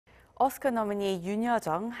Oscar nominee Youn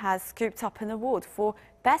Yuh-jung has scooped up an award for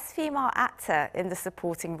Best Female Actor in the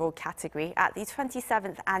Supporting Role category at the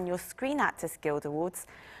 27th Annual Screen Actors Guild Awards,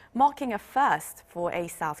 marking a first for a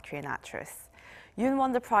South Korean actress. Youn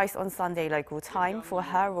won the prize on Sunday local time for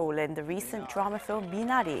her role in the recent drama film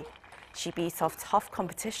Minari. She beat off tough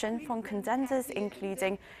competition from contenders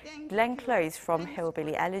including Glenn Close from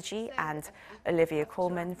Hillbilly Elegy and Olivia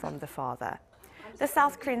Colman from The Father. The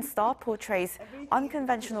South Korean star portrays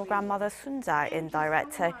unconventional grandmother Soonja in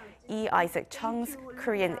director Isaac Chung's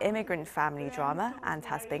Korean immigrant family drama and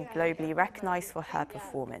has been globally recognized for her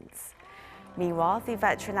performance. Meanwhile, the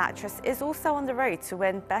veteran actress is also on the road to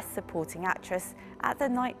win Best Supporting Actress at the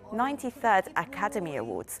 93rd Academy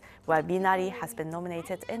Awards, where Minari has been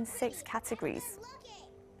nominated in 6 categories.